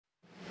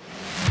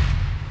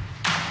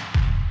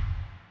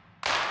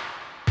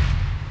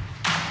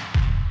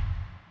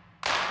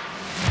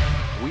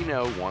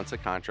know once a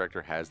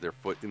contractor has their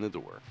foot in the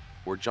door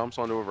or jumps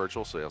onto a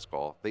virtual sales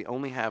call, they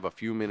only have a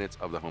few minutes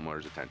of the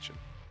homeowner's attention.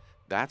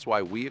 That's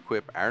why we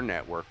equip our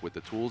network with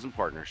the tools and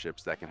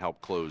partnerships that can help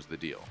close the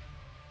deal.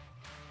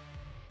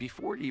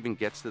 Before it even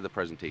gets to the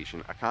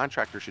presentation, a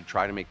contractor should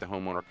try to make the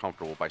homeowner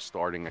comfortable by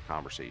starting a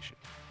conversation.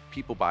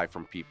 People buy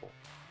from people.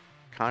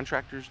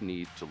 Contractors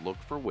need to look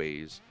for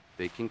ways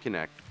they can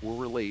connect or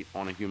relate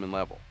on a human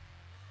level.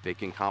 They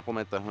can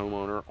compliment the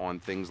homeowner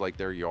on things like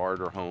their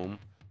yard or home,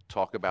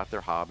 talk about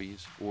their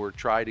hobbies, or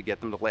try to get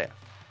them to laugh.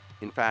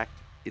 In fact,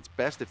 it's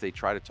best if they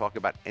try to talk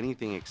about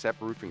anything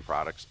except roofing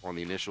products on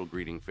the initial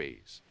greeting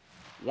phase.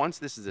 Once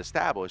this is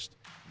established,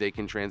 they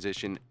can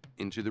transition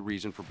into the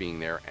reason for being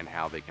there and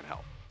how they can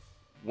help.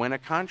 When a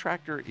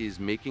contractor is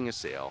making a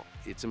sale,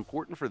 it's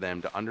important for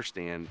them to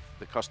understand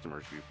the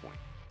customer's viewpoint.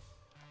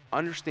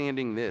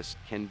 Understanding this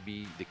can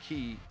be the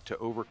key to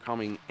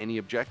overcoming any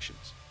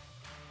objections.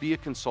 Be a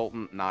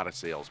consultant, not a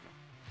salesman.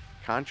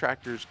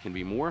 Contractors can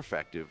be more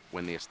effective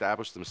when they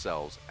establish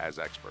themselves as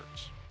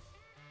experts.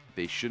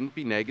 They shouldn't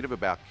be negative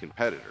about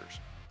competitors,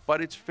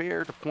 but it's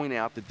fair to point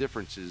out the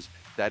differences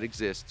that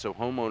exist so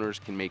homeowners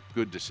can make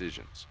good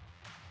decisions.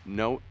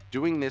 Note,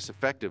 doing this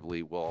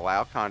effectively will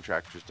allow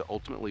contractors to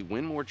ultimately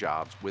win more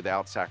jobs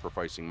without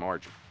sacrificing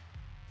margin.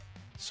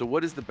 So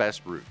what is the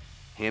best route?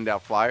 Hand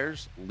out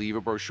flyers? Leave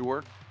a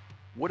brochure?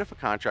 What if a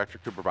contractor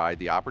could provide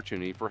the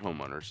opportunity for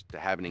homeowners to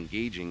have an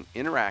engaging,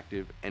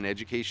 interactive, and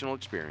educational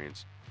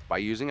experience by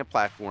using a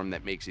platform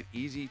that makes it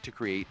easy to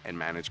create and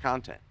manage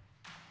content?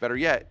 Better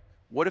yet,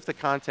 what if the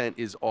content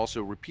is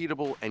also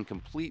repeatable and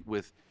complete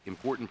with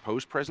important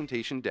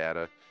post-presentation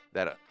data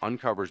that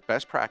uncovers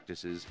best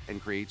practices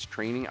and creates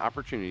training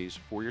opportunities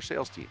for your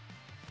sales team?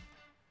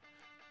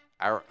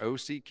 Our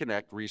OC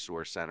Connect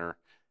Resource Center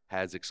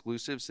has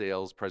exclusive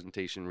sales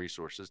presentation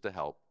resources to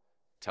help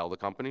tell the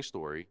company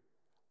story,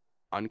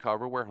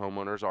 uncover where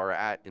homeowners are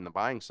at in the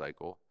buying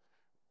cycle,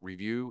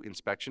 review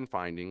inspection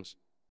findings,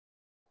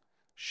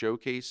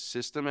 showcase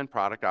system and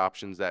product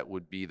options that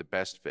would be the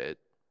best fit,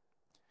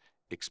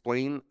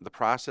 explain the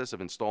process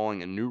of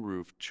installing a new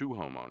roof to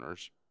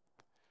homeowners,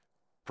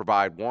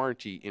 provide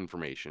warranty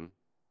information,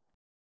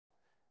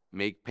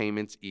 make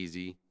payments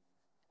easy,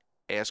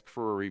 ask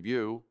for a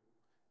review,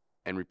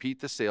 and repeat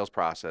the sales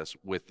process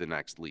with the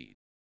next lead.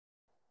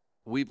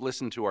 We've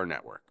listened to our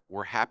network.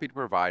 We're happy to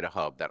provide a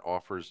hub that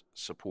offers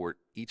support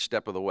each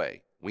step of the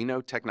way. We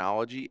know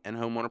technology and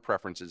homeowner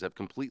preferences have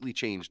completely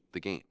changed the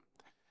game.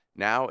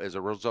 Now, as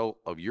a result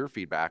of your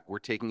feedback, we're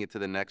taking it to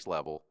the next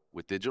level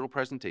with digital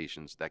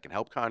presentations that can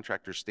help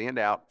contractors stand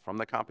out from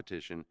the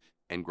competition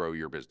and grow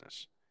your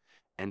business.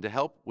 And to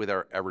help with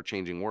our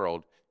ever-changing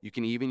world, you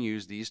can even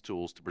use these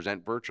tools to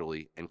present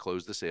virtually and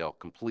close the sale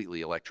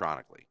completely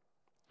electronically.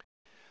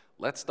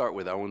 Let's start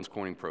with Owens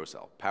Corning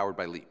ProCell, powered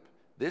by Leap.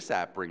 This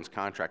app brings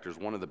contractors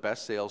one of the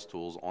best sales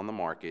tools on the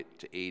market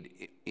to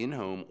aid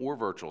in-home or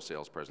virtual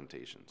sales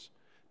presentations.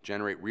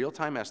 Generate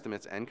real-time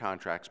estimates and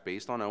contracts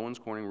based on Owens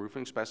Corning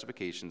roofing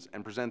specifications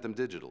and present them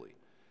digitally.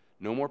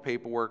 No more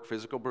paperwork,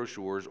 physical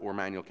brochures, or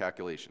manual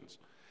calculations.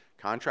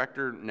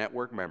 Contractor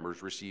network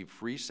members receive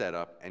free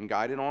setup and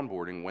guided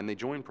onboarding when they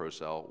join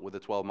ProCell with a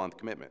 12-month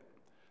commitment.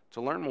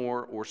 To learn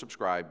more or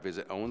subscribe,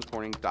 visit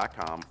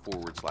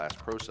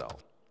owenscorning.com/ProCell.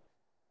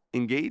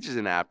 Engage is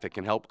an app that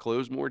can help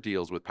close more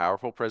deals with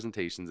powerful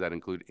presentations that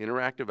include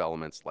interactive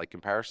elements like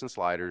comparison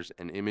sliders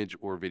and image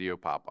or video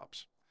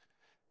pop-ups.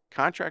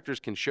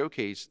 Contractors can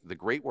showcase the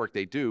great work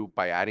they do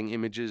by adding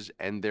images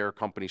and their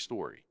company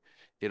story.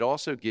 It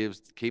also gives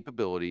the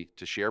capability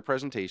to share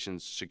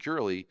presentations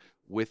securely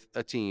with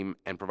a team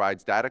and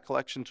provides data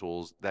collection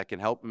tools that can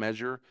help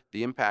measure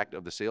the impact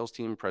of the sales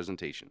team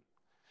presentation.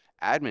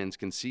 Admins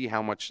can see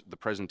how much the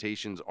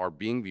presentations are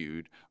being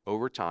viewed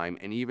over time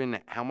and even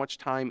how much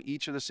time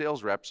each of the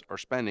sales reps are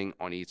spending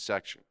on each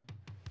section.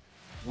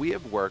 We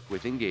have worked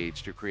with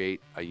Engage to create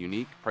a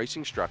unique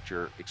pricing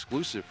structure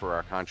exclusive for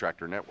our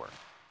contractor network.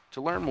 To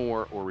learn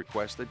more or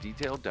request a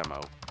detailed demo,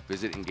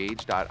 visit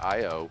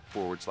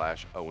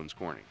engage.io/Owens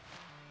Corning.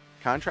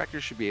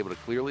 Contractors should be able to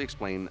clearly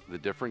explain the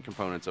different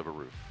components of a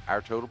roof.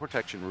 Our Total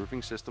Protection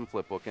Roofing System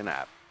Flipbook and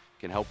app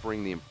can help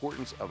bring the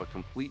importance of a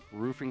complete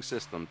roofing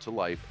system to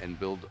life and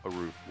build a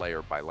roof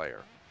layer by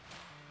layer.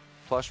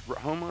 Plus,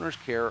 homeowners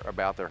care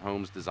about their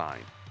home's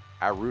design.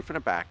 Our Roof in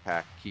a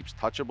Backpack keeps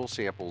touchable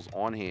samples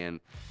on hand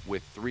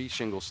with 3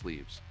 shingle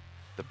sleeves.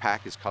 The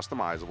pack is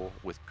customizable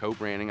with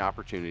co-branding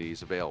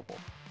opportunities available.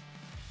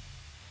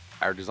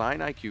 Our Design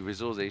IQ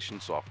visualization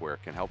software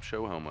can help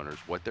show homeowners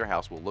what their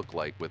house will look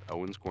like with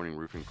Owens Corning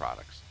roofing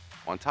products.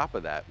 On top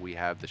of that, we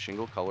have the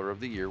Shingle Color of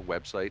the Year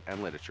website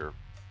and literature.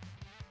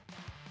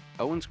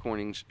 Owens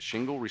Corning's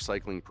shingle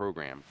recycling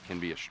program can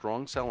be a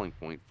strong selling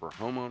point for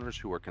homeowners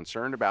who are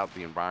concerned about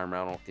the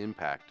environmental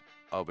impact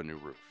of a new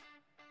roof.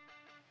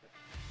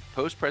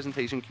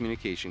 Post-presentation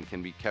communication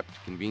can be kept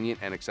convenient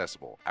and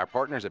accessible. Our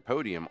partners at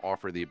Podium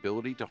offer the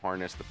ability to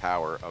harness the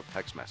power of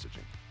text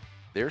messaging.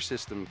 Their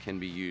system can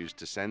be used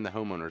to send the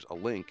homeowners a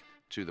link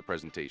to the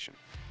presentation.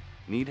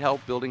 Need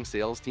help building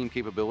sales team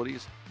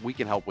capabilities? We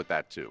can help with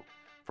that too.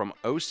 From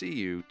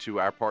OCU to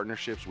our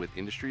partnerships with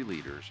industry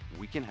leaders,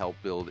 we can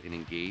help build an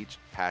engaged,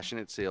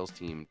 passionate sales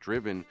team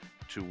driven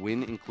to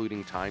win,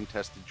 including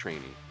time-tested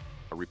training,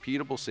 a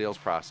repeatable sales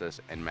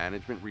process, and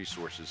management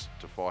resources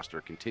to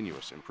foster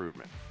continuous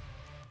improvement.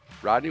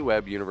 Rodney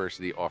Webb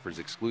University offers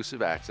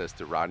exclusive access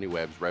to Rodney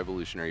Webb's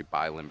revolutionary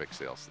bilimbic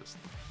sales system.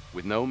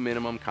 With no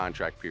minimum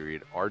contract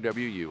period,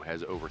 RWU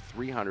has over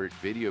 300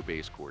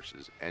 video-based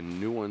courses,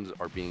 and new ones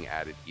are being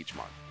added each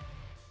month.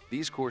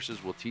 These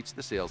courses will teach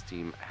the sales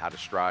team how to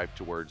strive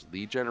towards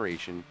lead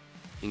generation,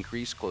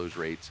 increase close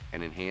rates,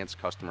 and enhance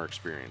customer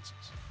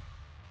experiences.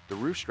 The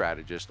Roof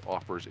Strategist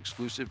offers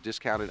exclusive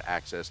discounted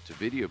access to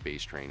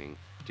video-based training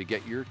to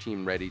get your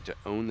team ready to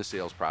own the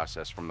sales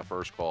process from the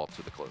first call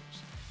to the close.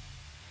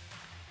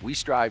 We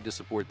strive to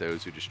support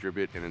those who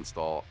distribute and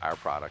install our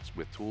products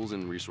with tools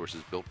and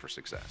resources built for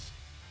success.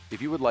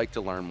 If you would like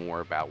to learn more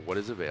about what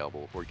is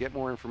available or get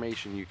more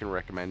information you can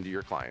recommend to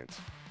your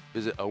clients,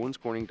 visit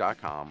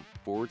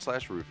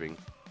owenscorning.com/roofing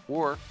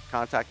or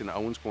contact an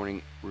Owens Corning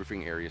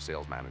Roofing Area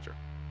Sales Manager.